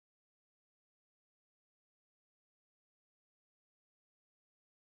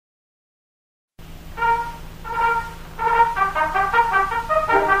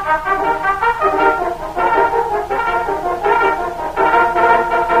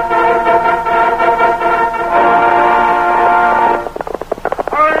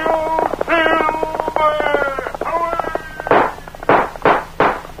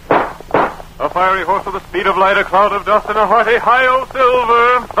course of the speed of light, a cloud of dust, and a hearty high-o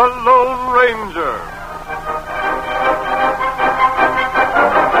silver, the Lone Ranger.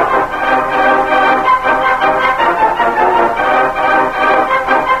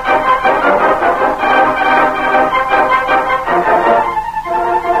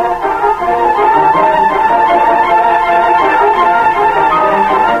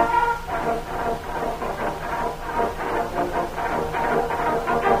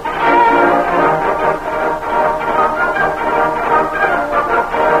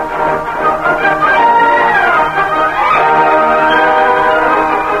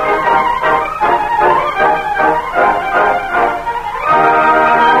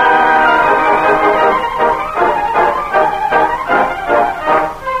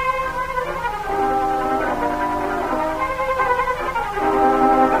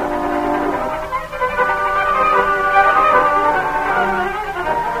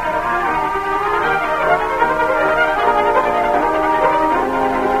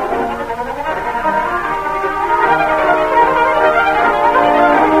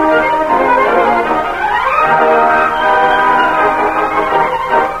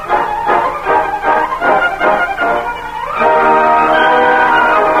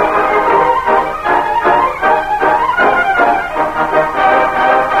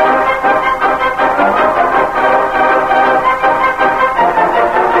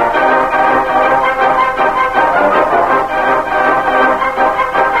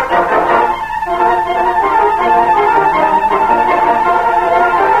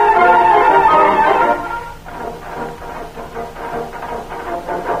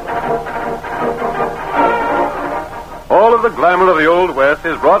 The glamour of the Old West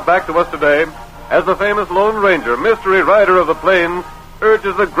is brought back to us today as the famous Lone Ranger, mystery rider of the plains,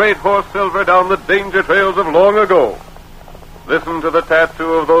 urges the great horse Silver down the danger trails of long ago. Listen to the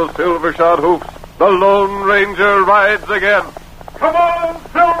tattoo of those silver-shod hoofs. The Lone Ranger rides again. Come on,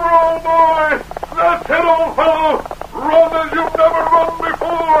 Silver, old boy! That's it, old fellow! Run as you've never run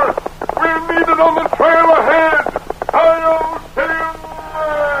before! We're needed on the trail ahead! Hi-yo, Silver!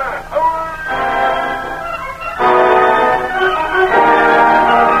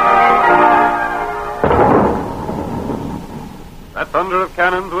 That thunder of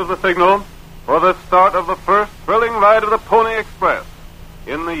cannons was the signal for the start of the first thrilling ride of the Pony Express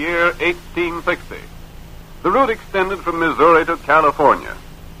in the year 1860. The route extended from Missouri to California.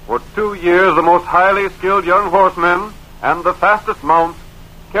 For 2 years, the most highly skilled young horsemen and the fastest mounts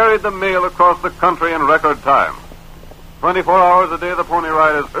carried the mail across the country in record time. 24 hours a day, the Pony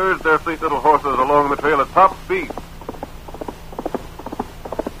Riders urged their fleet little horses along the trail at top speed.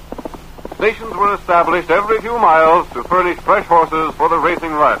 Stations were established every few miles to furnish fresh horses for the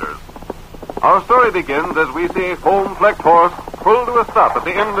racing riders. Our story begins as we see a foam-flecked horse pull to a stop at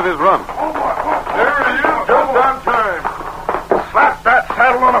the end of his run. There he is, just on time. Slap that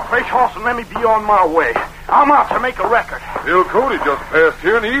saddle on a fresh horse and let me be on my way. I'm out to make a record. Bill Cody just passed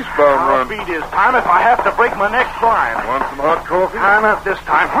here in the eastbound I'll run. beat his time if I have to break my neck trying. Want some hot coffee? Not this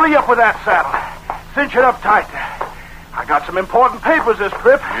time. Hurry up with that saddle. Cinch it up tight. I got some important papers this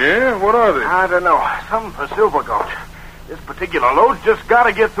trip. Yeah? What are they? I don't know. Something for Silver Gulch. This particular load's just got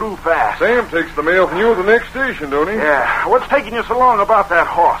to get through fast. Sam takes the mail from you at the next station, don't he? Yeah. What's taking you so long about that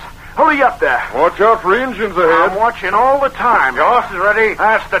horse? Hurry up there. Watch out for engines ahead. I'm watching all the time. Your horse is ready.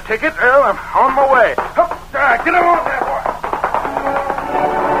 That's the ticket. Well, I'm on my way. Up, get him on that horse.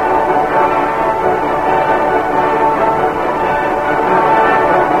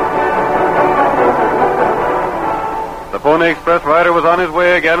 The Pony Express rider was on his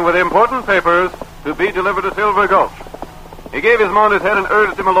way again with important papers to be delivered to Silver Gulch. He gave his mount his head and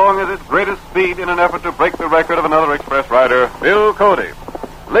urged him along at his greatest speed in an effort to break the record of another express rider, Bill Cody,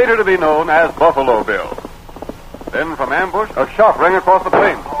 later to be known as Buffalo Bill. Then from ambush, a shot rang across the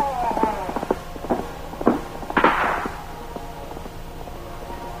plain.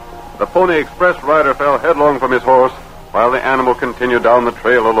 The Pony Express rider fell headlong from his horse while the animal continued down the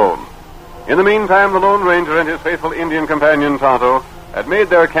trail alone. In the meantime, the Lone Ranger and his faithful Indian companion, Tonto, had made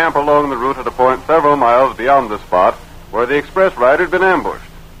their camp along the route at a point several miles beyond the spot where the express rider had been ambushed.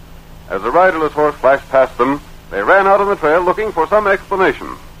 As the riderless horse flashed past them, they ran out on the trail looking for some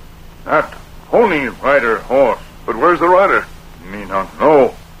explanation. That Pony Rider horse. But where's the rider? Me not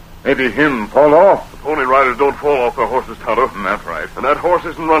know. Maybe him fall off. The Pony Riders don't fall off their horses, Tonto. That's right. And that horse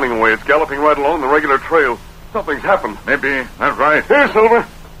isn't running away. It's galloping right along the regular trail. Something's happened. Maybe. That's right. Here, Silver.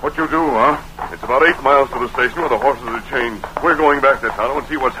 What you do, huh? It's about 8 miles to the station where the horses are changed. We're going back there, Tonto, and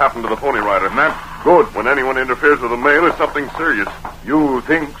see what's happened to the Pony Rider. And that's good. When anyone interferes with the mail, it's something serious. You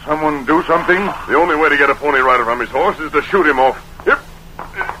think someone do something? The only way to get a Pony Rider from his horse is to shoot him off. Yep.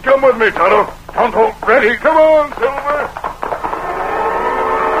 Come with me, Tonto. Tonto, ready. Come on, Silver.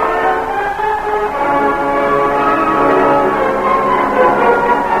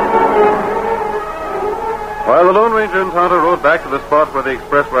 While the Lone Ranger and Tonto rode back to the spot where the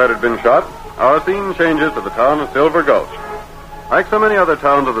express ride had been shot, our scene changes to the town of Silver Gulch. Like so many other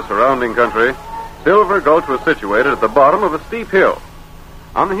towns of the surrounding country, Silver Gulch was situated at the bottom of a steep hill.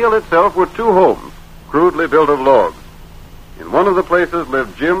 On the hill itself were two homes, crudely built of logs. In one of the places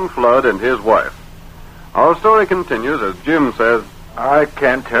lived Jim Flood and his wife. Our story continues as Jim says, I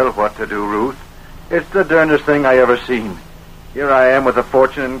can't tell what to do, Ruth. It's the darndest thing I ever seen. Here I am with a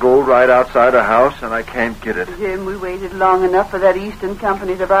fortune in gold right outside the house, and I can't get it. Jim, we waited long enough for that Eastern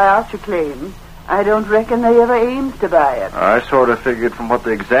Company to buy out your claim. I don't reckon they ever aimed to buy it. I sort of figured from what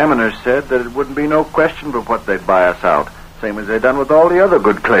the examiner said that it wouldn't be no question but what they'd buy us out. Same as they done with all the other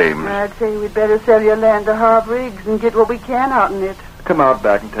good claims. I'd say we'd better sell your land to Harv Riggs and get what we can out in it. Come out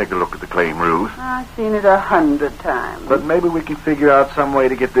back and take a look at the claim, Ruth. I've seen it 100 times. But maybe we can figure out some way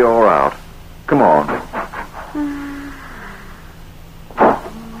to get the ore out. Come on.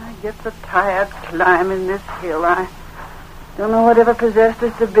 I get so tired climbing this hill. I don't know whatever possessed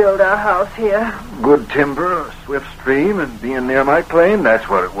us to build our house here. Good timber, a swift stream, and being near my claim, that's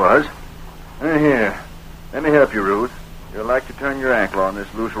what it was. Here, let me help you, Ruth. You'll like to turn your ankle on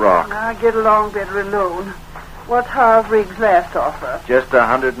this loose rock. I'll get along better alone. What's Harv Riggs' last offer? Just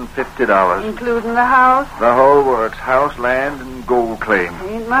 $150. Including the house? The whole works. House, land, and gold claim.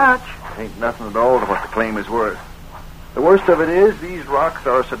 Ain't much. Ain't nothing at all to what the claim is worth. The worst of it is these rocks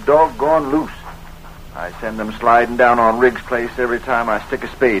are so doggone loose. I send them sliding down on Riggs' place every time I stick a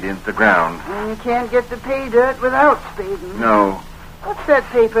spade into the ground. And you can't get the pay dirt without spading. No. What's that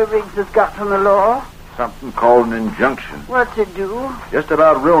paper Riggs has got from the law? Something called an injunction. What's it do? Just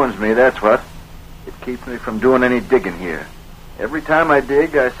about ruins me, that's what. It keeps me from doing any digging here. Every time I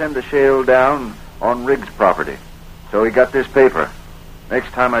dig, I send the shale down on Riggs' property. So he got this paper.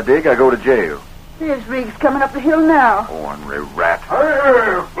 Next time I dig, I go to jail. There's Riggs coming up the hill now. Ornery rat.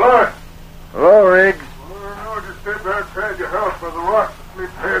 Hey, Flood. Hello, Riggs. Well, I just stepped outside your house by the rocks that slid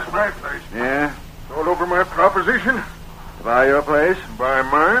past my place. Yeah? All over my proposition. To buy your place? Buy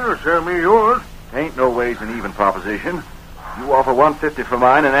mine or sell me yours. Ain't no ways an even proposition. You offer $150 for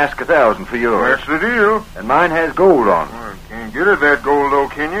mine and ask $1,000 for yours. That's the deal. And mine has gold on it. Well, can't get at that gold, though,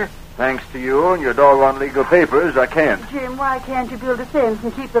 can you? Thanks to you and your doggone legal papers, I can't. Jim, why can't you build a fence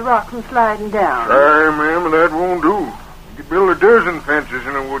and keep the rock from sliding down? Sorry, ma'am, that won't do. You could build a dozen fences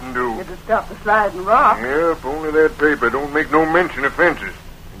and it wouldn't do. It'll stop the sliding rock. Yeah, if only that paper don't make no mention of fences.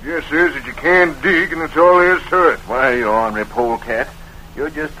 It just says that you can't dig, and that's all there is to it. Why, you ornery polecat. You're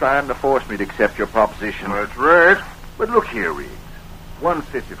just trying to force me to accept your proposition. That's right. But look here, Riggs.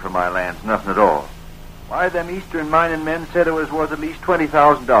 $150 for my land's nothing at all. Why, them Eastern mining men said it was worth at least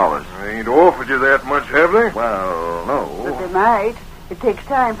 $20,000. They ain't offered you that much, have they? Well, But no. they might. It takes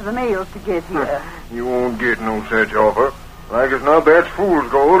time for the mails to get here. You won't get no such offer. Like as not, that's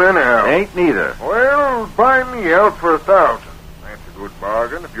fool's gold anyhow. Ain't neither. Well, buy me out for $1,000. That's a good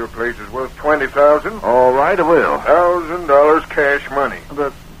bargain if your place is worth $20,000. All right, I will. $1,000 cash money.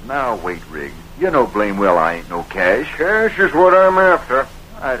 But now, wait, Riggs. You know blame well I ain't no cash. Cash is what I'm after.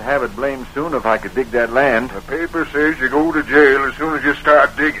 I'd have it blamed soon if I could dig that land. The paper says you go to jail as soon as you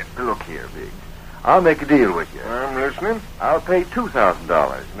start digging. Look here, Riggs. I'll make a deal with you. I'm listening. I'll pay $2,000,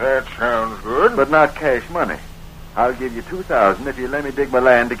 That sounds good. but not cash money. I'll give you $2,000 if you let me dig my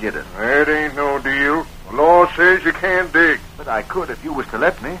land to get it. That ain't no deal. The law says you can't dig. But I could if you was to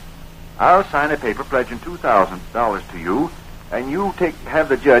let me. I'll sign a paper pledging $2,000 to you, and you have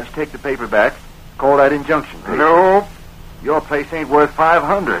the judge take the paper back, call that injunction paper. No. Your place ain't worth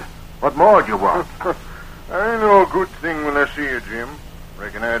 $500. What more do you want? I know a good thing when I see you, Jim.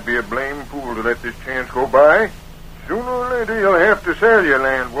 Reckon I'd be a blame fool to let this chance go by. Sooner or later, you'll have to sell your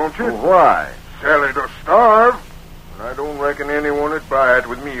land, won't you? Why? Sell it or starve. And I don't reckon anyone would buy it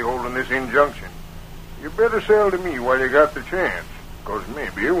with me holding this injunction. You better sell to me while you got the chance. Because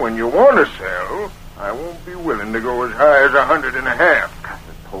maybe when you want to sell, I won't be willing to go as high as 150.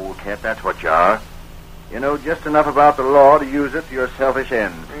 The polecat, that's what you are. You know just enough about the law to use it to your selfish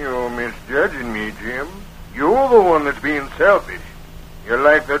ends. You're misjudging me, Jim. You're the one that's being selfish. You're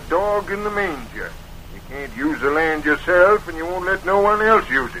like the dog in the manger. You can't use the land yourself, and you won't let no one else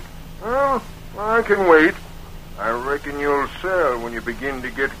use it. Well, I can wait. I reckon you'll sell when you begin to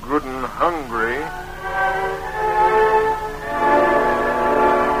get good and hungry.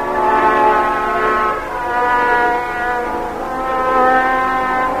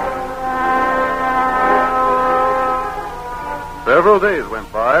 Several days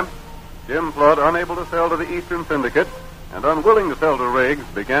went by. Jim Flood, unable to sell to the Eastern Syndicate, and unwilling to sell to Riggs,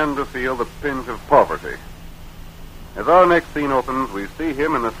 began to feel the pinch of poverty. As our next scene opens, we see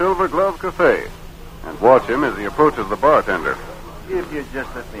him in the Silver Glove Cafe and watch him as he approaches the bartender. If you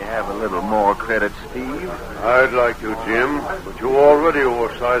just let me have a little more credit, Steve. I'd like to, Jim, but you already owe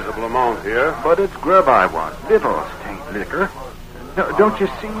a sizable amount here. But it's grub I want. Victuals, tain't liquor. No, don't you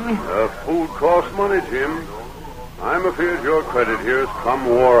see? Food costs money, Jim. I'm afraid your credit here's come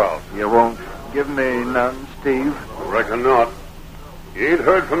wore out. You won't give me none, Steve? Reckon not. You ain't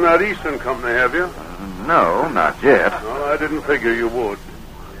heard from that Eastern company, have you? No, not yet. Well, I didn't figure you would.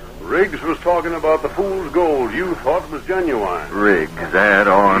 Riggs was talking about the fool's gold you thought was genuine. Riggs, that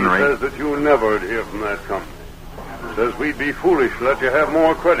ornery. He says that you never'd hear from that company. Says we'd be foolish to let you have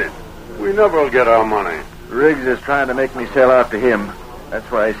more credit. We never'll get our money. Riggs is trying to make me sell out to him. That's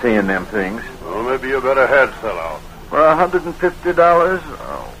why he's saying them things. Well, maybe you better had sell out. For $150?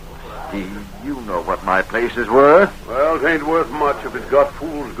 Oh, Steve, you know what my place is worth. Well, it ain't worth much if it's got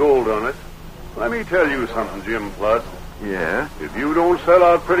fool's gold on it. Let me tell you something, Jim Flood. Yeah? If you don't sell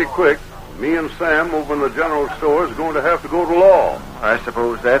out pretty quick, me and Sam over in the general store is going to have to go to law. I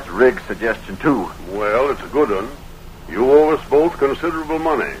suppose that's Riggs' suggestion, too. Well, it's a good one. You owe us both considerable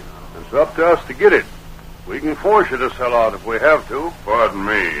money. It's up to us to get it. We can force you to sell out if we have to. Pardon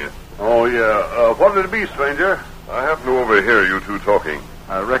me. Oh, yeah. What'll it be, stranger? I happen to overhear you two talking.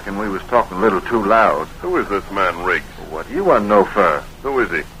 I reckon we was talking a little too loud. Who is this man, Riggs? What do you want to know for? Who is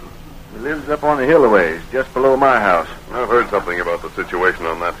he? He lives up on the hill a ways, just below my house. I've heard something about the situation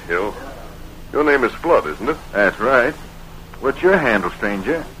on that hill. Your name is Flood, isn't it? That's right. What's your handle,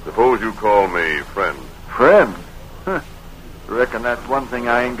 stranger? Suppose you call me friend. Friend? Huh. Reckon that's one thing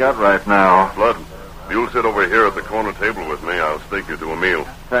I ain't got right now. Flood, you'll sit over here at the corner table with me. I'll stake you to a meal.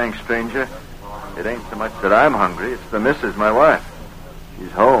 Thanks, stranger. It ain't so much that I'm hungry. It's the missus, my wife.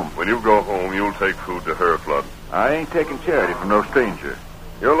 She's home. When you go home, you'll take food to her, Flood. I ain't taking charity from no stranger.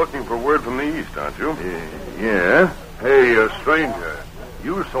 You're looking for word from the East, aren't you? Yeah. Hey, stranger.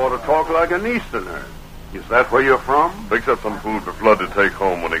 You sort of talk like an Easterner. Is that where you're from? Fix up some food for Flood to take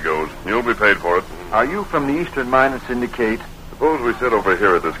home when he goes. You'll be paid for it. Are you from the Eastern Mine and Syndicate? Suppose we sit over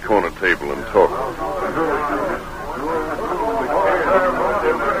here at this corner table and talk.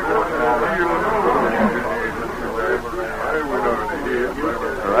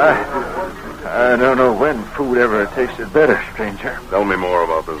 I don't know when food ever tasted better, stranger. Tell me more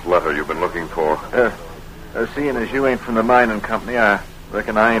about this letter you've been looking for. Seeing as you ain't from the mining company, I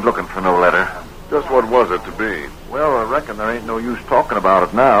reckon I ain't looking for no letter. Just what was it to be? Well, I reckon there ain't no use talking about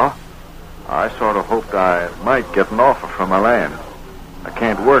it now. I sort of hoped I might get an offer for my land. I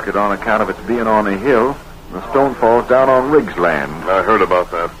can't work it on account of its being on a hill. The stone falls down on Riggs' land. I heard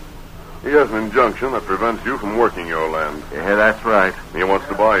about that. He has an injunction that prevents you from working your land. Yeah, that's right. He wants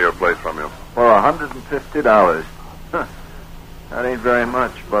to buy your place from you. For $150. Huh. That ain't very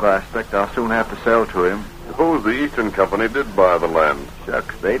much, but I expect I'll soon have to sell to him. Suppose the Eastern Company did buy the land.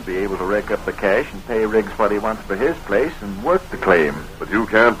 Shucks, they'd be able to rake up the cash and pay Riggs what he wants for his place and work the claim. But you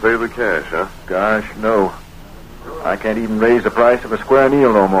can't pay the cash, huh? Gosh, no. I can't even raise the price of a square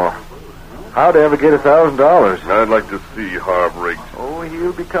meal no more. How'd I ever get $1,000? I'd like to see Harv Riggs. Oh,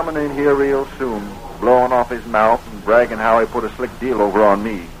 he'll be coming in here real soon, blowing off his mouth and bragging how he put a slick deal over on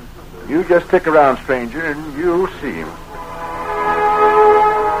me. You just stick around, stranger, and you'll see him.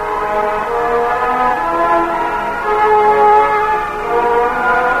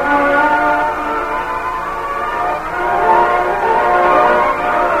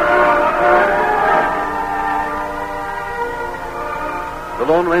 The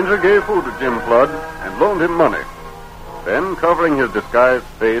Lone Ranger gave food to Jim Flood and loaned him money. Then, covering his disguised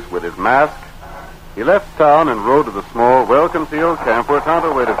face with his mask, he left town and rode to the small, well-concealed camp where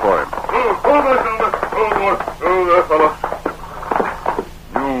Tonto waited for him. Oh, there, fella.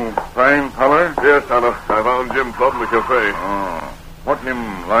 You fine feller? Yes, Tonto. I found Jim Flood in the cafe. Oh. What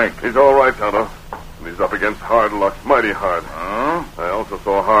him like? He's all right, Tonto. And he's up against hard luck, mighty hard. Oh? I also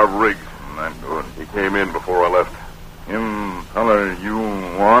saw Harv Riggs. That's good. He came in before I left. Him feller you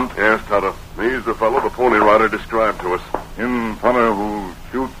want? Yes, Tonto. He's the fellow the Pony Rider described to us. Him feller who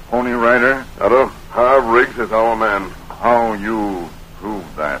shoot Pony Rider? Tonto, Harv Riggs is our man. How you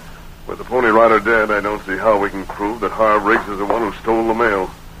prove that? With the Pony Rider dead, I don't see how we can prove that Harv Riggs is the one who stole the mail.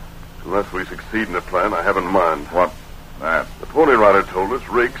 Unless we succeed in the plan I have in mind. What? That? The Pony Rider told us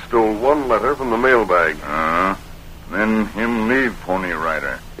Riggs stole one letter from the mailbag. Then him leave Pony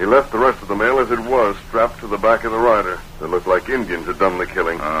Rider. He left the rest of the mail as it was, strapped to the back of the rider. It looked like Indians had done the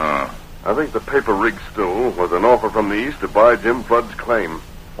killing. I think the paper Riggs stole was an offer from the East to buy Jim Flood's claim.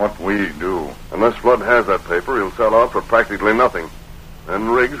 What we do? Unless Flood has that paper, he'll sell out for practically nothing. Then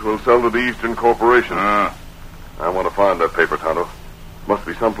Riggs will sell to the Eastern Corporation. I want to find that paper, Tonto. Must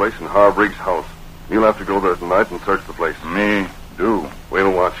be someplace in Harv Riggs' house. You'll have to go there tonight and search the place. Me? Do. Wait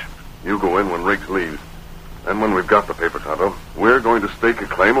and watch. You go in when Riggs leaves. Then when we've got the paper, Tonto, we're going to stake a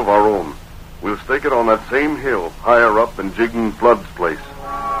claim of our own. We'll stake it on that same hill, higher up in Jiggin Flood's place.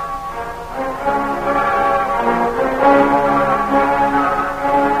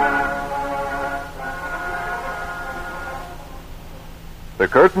 The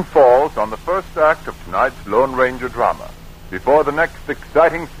curtain falls on the first act of tonight's Lone Ranger drama. Before the next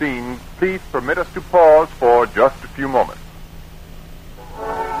exciting scene, please permit us to pause for just a few moments.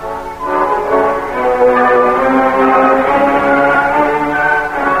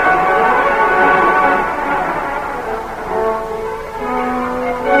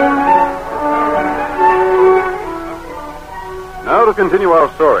 Now to continue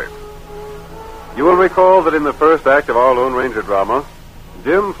our story. You will recall that in the first act of our Lone Ranger drama,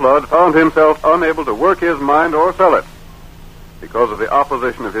 Jim Flood found himself unable to work his mind or sell it because of the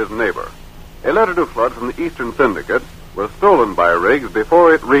opposition of his neighbor. A letter to Flood from the Eastern Syndicate was stolen by Riggs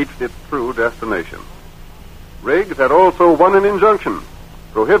before it reached its true destination. Riggs had also won an injunction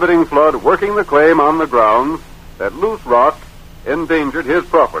prohibiting Flood working the claim on the grounds that loose rock endangered his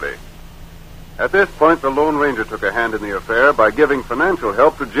property. At this point, the Lone Ranger took a hand in the affair by giving financial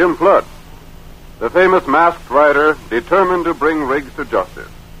help to Jim Flood, the famous masked rider determined to bring Riggs to justice.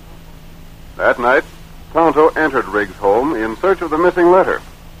 That night, Tonto entered Riggs' home in search of the missing letter.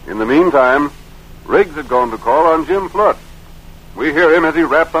 In the meantime, Riggs had gone to call on Jim Flood. We hear him as he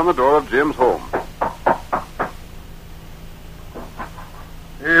raps on the door of Jim's home.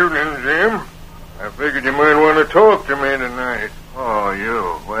 Evening, Jim. I figured you might want to talk to me tonight. Oh,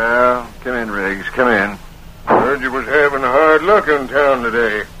 you. Well, come in, Riggs. Come in. Heard you was having hard luck in town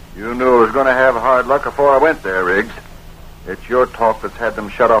today. You knew I was going to have hard luck before I went there, Riggs. It's your talk that's had them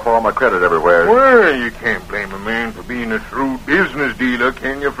shut off all my credit everywhere. Well, you can't blame a man for being a shrewd business dealer,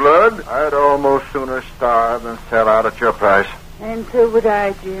 can you, Flood? I'd almost sooner starve than sell out at your price. And so would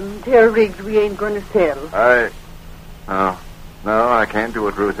I, Jim. Tell Riggs we ain't going to sell. No, I can't do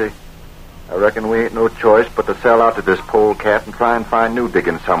it, Ruthie. I reckon we ain't no choice but to sell out to this polecat and try and find new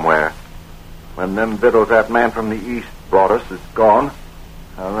diggings somewhere. When them victuals that man from the east brought us is gone,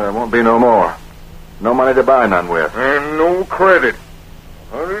 well, there won't be no more. No money to buy none with. And no credit.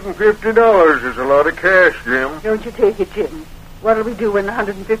 $150 is a lot of cash, Jim. Don't you take it, Jim. What'll we do when the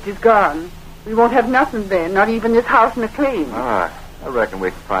 150's gone? We won't have nothing then, not even this house and the claim. I reckon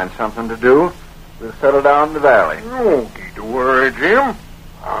we can find something to do. We'll settle down in the valley. No need to worry, Jim.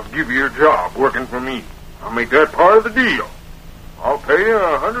 I'll give you a job working for me. I'll make that part of the deal. I'll pay you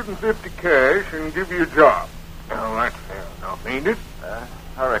 $150 cash and give you a job. Now, that's fair enough, ain't it?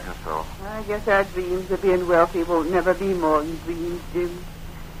 I reckon so. I guess our dreams of being wealthy won't never be more than dreams, Jim.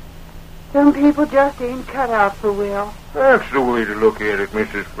 Some people just ain't cut out for well. That's the way to look at it,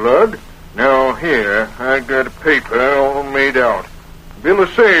 Mrs. Flood. Now, here, I got a paper all made out. Bill of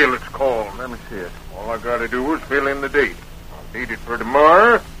sale, it's called. Let me see it. All I got to do is fill in the date. I'll date it for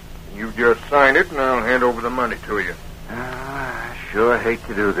tomorrow. You just sign it, and I'll hand over the money to you. I sure hate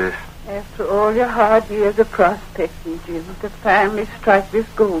to do this. After all your hard years of prospecting, Jim, to finally strike this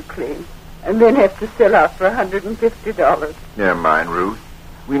gold claim, and then have to sell out for $150. Never mind, Ruth.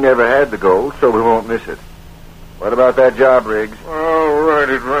 We never had the gold, so we won't miss it. What about that job, Riggs? I'll write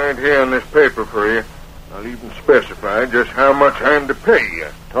it right here on this paper for you. I'll even specify just how much I'm to pay you.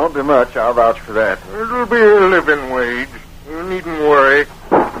 Don't be much. I'll vouch for that. It'll be a living wage. You needn't worry.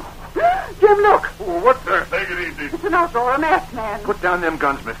 Jim, look! What's that? Take it easy. It's an outlaw, a masked man. Put down them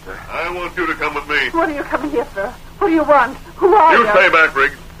guns, mister. I want you to come with me. What are you coming here for? What do you want? Who are you? You stay back,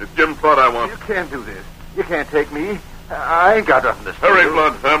 Riggs. It's Jim Flood I want. You can't do this. You can't take me. I ain't got nothing to say. Hurry,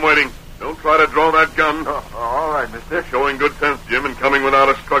 Flood. I'm waiting. Don't try to draw that gun. All right, mister. Showing good sense, Jim, and coming without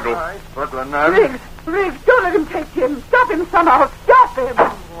a struggle. All right, struggling now. Riggs, don't let him take Jim. Stop him somehow. Stop him.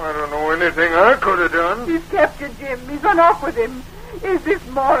 I don't know anything I could have done. He's captured Jim. He's run off with him. Is this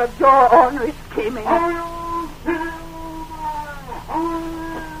more of your ornery scheming? There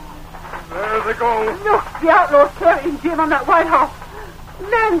they go. Look, the outlaw's carrying Jim on that white horse.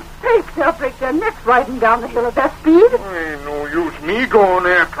 Land's sakes, they'll break their necks riding down the hill at that speed. Ain't no use me going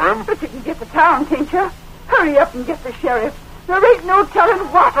after him. But you can get to town, can't you? Hurry up and get the sheriff. There ain't no telling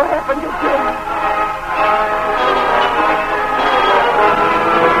what'll happen to Jim.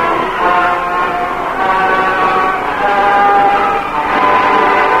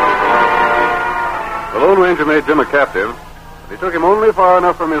 The Lone Ranger made Jim a captive, but he took him only far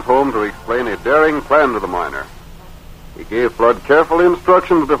enough from his home to explain a daring plan to the miner. He gave Flood careful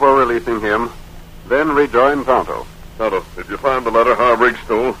instructions before releasing him, then rejoined Tonto. Tonto, did you find the letter Harv Riggs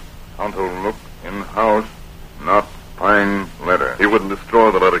stole? Tonto, look in the house. Not find letter. He wouldn't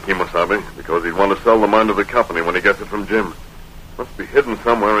destroy the letter, Kemosabe, because he'd want to sell the mine to the company when he gets it from Jim. Must be hidden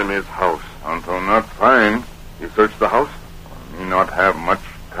somewhere in his house. Until not find, You searched the house? me not have much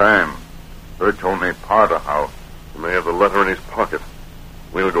time. Search only part of house. He may have the letter in his pocket.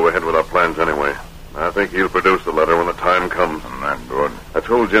 We'll go ahead with our plans anyway. I think he'll produce the letter when the time comes. Not good. I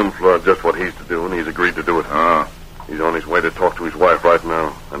told Jim Flood just what he's to do, and he's agreed to do it. He's on his way to talk to his wife right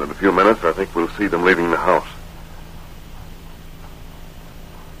now. And in a few minutes, I think we'll see them leaving the house.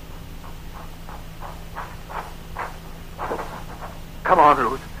 Come on,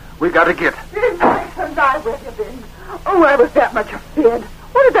 Ruth. We got to get. Where have you been? Oh, I was that much afraid.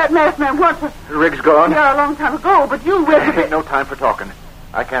 What did that masked man want to... Riggs gone? Yeah, a long time ago, but you... Where Ain't no time for talking.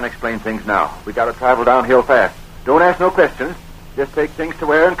 I can't explain things now. We got to travel downhill fast. Don't ask no questions. Just take things to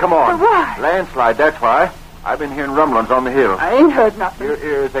where and come on. But why? Landslide, that's why. I've been hearing rumblings on the hill. I ain't heard nothing. Your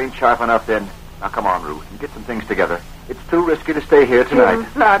ears ain't sharp enough then. Now, come on, Ruth, and get some things together. It's too risky to stay here tonight. Jim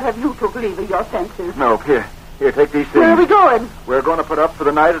Flood, have you took leave of your senses? No, here, take these things. Where are we going? We're going to put up for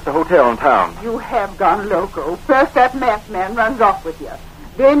the night at the hotel in town. You have gone loco. First that masked man runs off with you.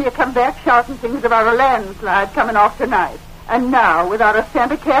 Then you come back shouting things about a landslide coming off tonight. And now, without a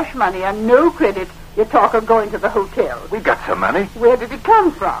cent of cash money and no credit, you talk of going to the hotel. We got some money. Where did it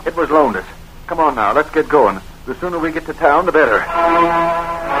come from? It was loaned us. Come on now, let's get going. The sooner we get to town, the better.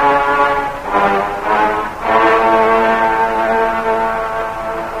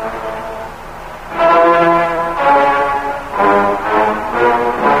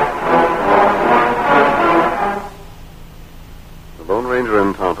 The Lone Ranger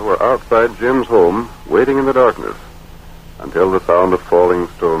and Tonto were outside Jim's home, waiting in the darkness, until the sound of falling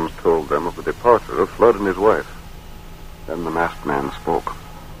stones told them of the departure of Flood and his wife. Then the masked man spoke.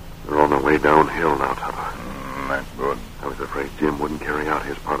 They're on their way downhill now, Tonto. That's good. I was afraid Jim wouldn't carry out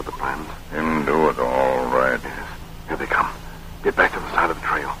his part of the plans. Him do it all right. Yes. Here they come. Get back to the side of the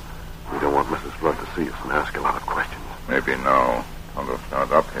trail. We don't want Mrs. Flood to see us and ask a lot of questions. Maybe now. I'll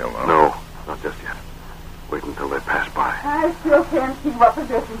start uphill, huh? No, not just yet. Wait until they pass by. I still can't see what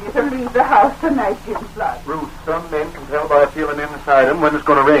possesses you to leave the house tonight, Jim Flood. Ruth, some men can tell by feeling inside them when it's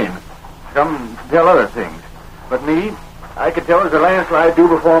going to rain. Some tell other things. But me, I can tell there's a landslide due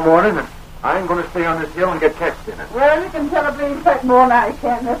before morning, and I'm going to stay on this hill and get catched in it. Well, you can tell a blame sight more than I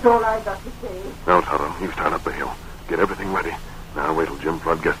can. That's all I got to say. Now, Tonto, you start up the hill. Get everything ready. Now wait till Jim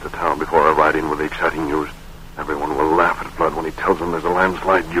Flood gets to town before I ride in with the exciting news. Everyone will laugh at Flood when he tells them there's a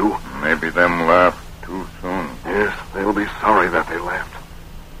landslide due. Maybe them laugh too soon. Yes, they'll be sorry that they laughed.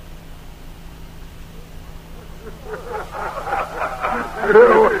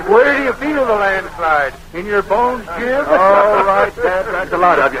 Where do you feel the landslide? In your bones, Jim? All right, Dad. That's a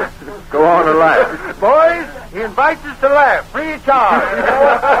lot of you. Go on and laugh. Boys, he invites us to laugh. Free of charge.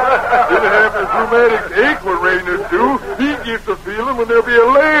 He'll have his rheumatic ache when rain do. He gets a feeling when there'll be a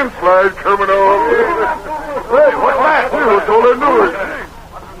landslide coming on. Hey, what's that? What's all that noise?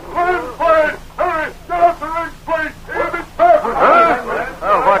 Landslide! Hurry! Get up the ring plate! It's happening! Huh?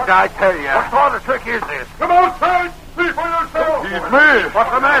 Oh, what did I tell you? What sort of trick is this? Come outside! See for yourself! He's me!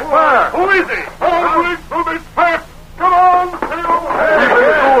 What's the mask for? Who is he? All weak from his past! Come on, Theo! We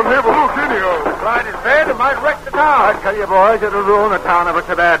better go and have a look anyhow. Slide his bed and might wreck the town. I tell you, boys, it'll ruin a town if it's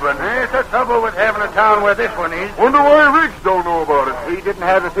a bad one. It's the trouble with having a town where this one is. Wonder why Riggs don't know about it. He didn't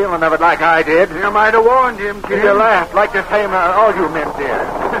have the feeling of it like I did. You might have warned him, Jim. You laughed like the same all you men did.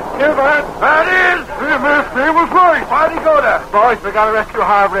 Give that! That is! The masked man was right. Why'd he go there? Boys, we gotta rescue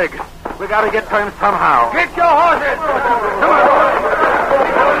Harv Riggs. We gotta get to him somehow. Get your horses! Come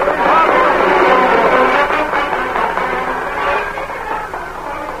on!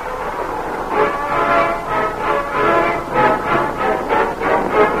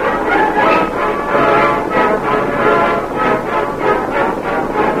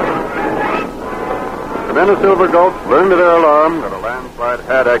 The men of Silver Gulch learned to their alarm that a landslide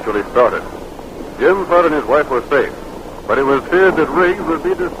had actually started. Jim Flood and his wife were safe, but it was feared that Riggs would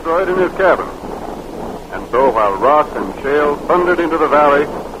be destroyed in his cabin. And so while rock and shale thundered into the valley,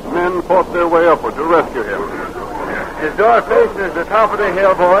 men fought their way upward to rescue him. His door faces the top of the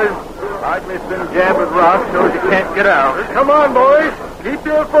hill, boys. Likely it's been jammed with rock so you can't get out. Come on, boys. Keep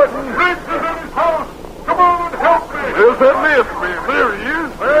your footing. Riggs is in his house. Come on and help me. There's that masked man. There he is.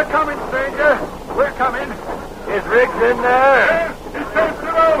 We're coming, stranger. We're coming. Is Riggs in there? Yes, he can't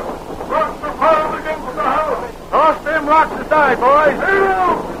get out. Rocks are piled against the house. Toss them rocks aside, boys.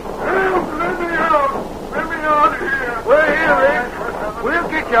 Help! Help! Let me out! Let me out of here! We're here, Riggs. We'll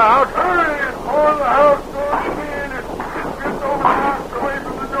get you out. Hurry! All the house doors in and get those rocks away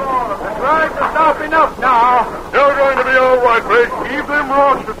from the door. Right, to stop enough now. You're going to be all right, Riggs. Keep them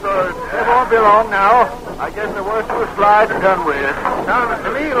rocks aside. It won't be long now. I guess the worst of the slide's done with. Sounded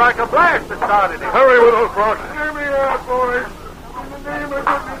to me like a blast that started it. Hurry with those rocks. Get me out, boys. In the name of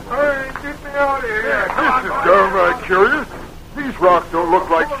goodness, hurry, get me out of here. This is downright curious. These rocks don't look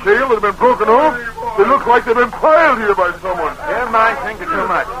like shale that have been broken off. They look like they've been piled here by someone. Never mind thinking too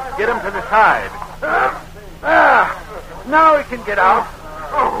much. Get him to the side. Now we can get out.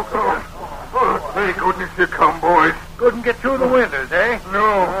 Oh, God. Oh, thank goodness you come, boys. Couldn't get through the windows, eh?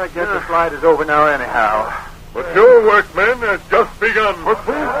 No. I guess the slide is over now anyhow. But your work, men, has just begun. What's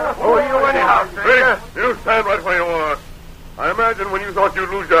this? Who are you anyhow, stranger? Hey, you stand right where you are. I imagine when you thought you'd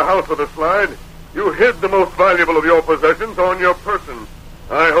lose your house with a slide, you hid the most valuable of your possessions on your person.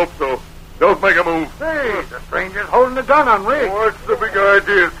 I hope so. Don't make a move. Hey, the stranger's holding a gun on Riggs. What's the big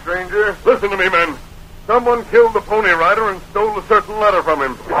idea, stranger? Listen to me, men. Someone killed the Pony Rider and stole a certain letter from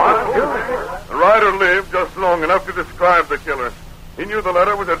him. What? The rider lived just long enough to describe the killer. He knew the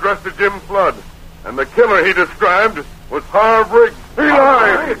letter was addressed to Jim Flood, and the killer he described was Harv Riggs. He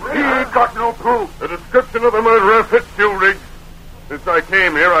lied. He ain't got no proof. The description of the murderer fits you, Riggs. Since I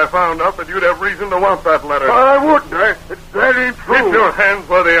came here, I found out that you'd have reason to want that letter. I wouldn't, eh? That ain't true. Keep your hands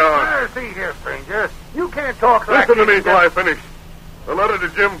where they are. See here, stranger. You can't talk like Listen to me this. till I finish. The letter to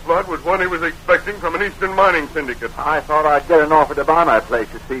Jim Flood was one he was expecting from an Eastern mining syndicate. I thought I'd get an offer to buy my place,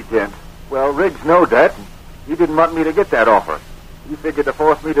 you see, Gent. Well, Riggs knowed that. He didn't want me to get that offer. He figured to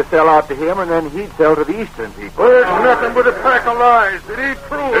force me to sell out to him, and then he'd sell to the Eastern people. Well, it's nothing but a pack of lies. It ain't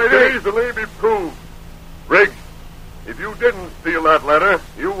true. It can easily be proved. Riggs, if you didn't steal that letter,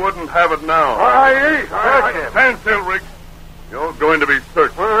 you wouldn't have it now. I ain't. Stand still, Riggs. You're going to be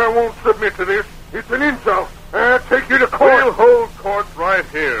searched. Well, I won't submit to this. It's an insult. I'll take you to court. We'll hold court right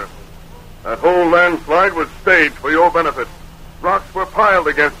here. That whole landslide was staged for your benefit. Rocks were piled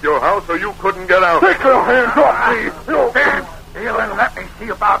against your house so you couldn't get out. Take your hands off me. Stand still and let me see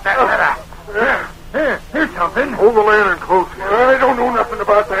about that letter. Here's something. Hold the lantern close here. I don't know nothing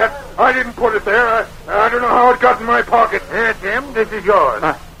about that. I didn't put it there. I don't know how it got in my pocket. Here, Jim, this is yours.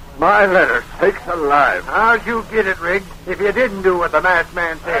 My letter, sakes alive. How'd you get it, Riggs, if you didn't do what the masked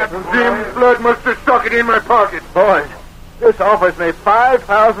man said? Jim's blood must have stuck it in my pocket. Boys, this offers me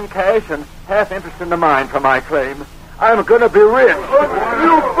 5,000 cash and half interest in the mine for my claim. I'm going to be rich.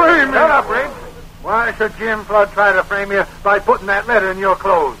 You frame me. Shut up, Riggs. Why should Jim Flood try to frame you by putting that letter in your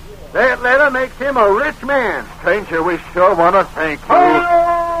clothes? That letter makes him a rich man. Stranger, we sure want to thank you.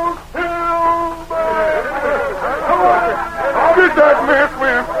 Get that masked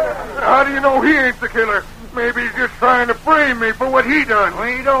man. How do you know he ain't the killer? Maybe he's just trying to frame me for what he done.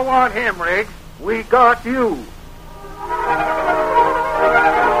 We don't want him, Riggs. We got you.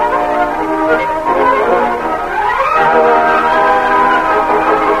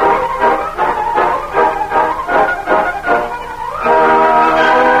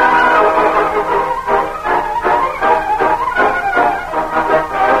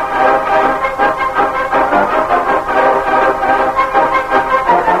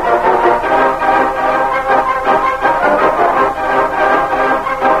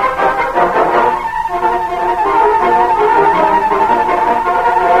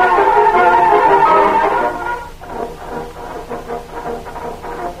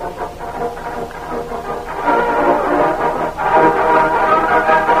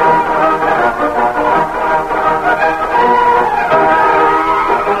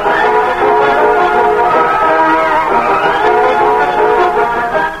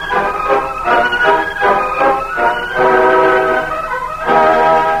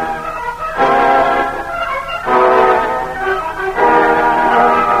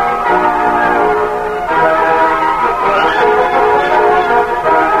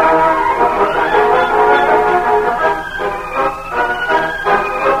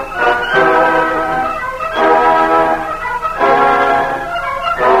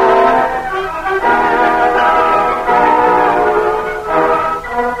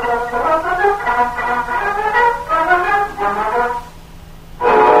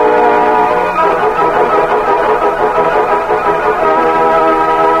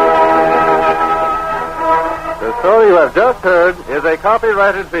 The story you have just heard is a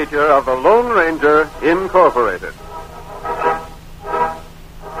copyrighted feature of the Lone Ranger, Incorporated.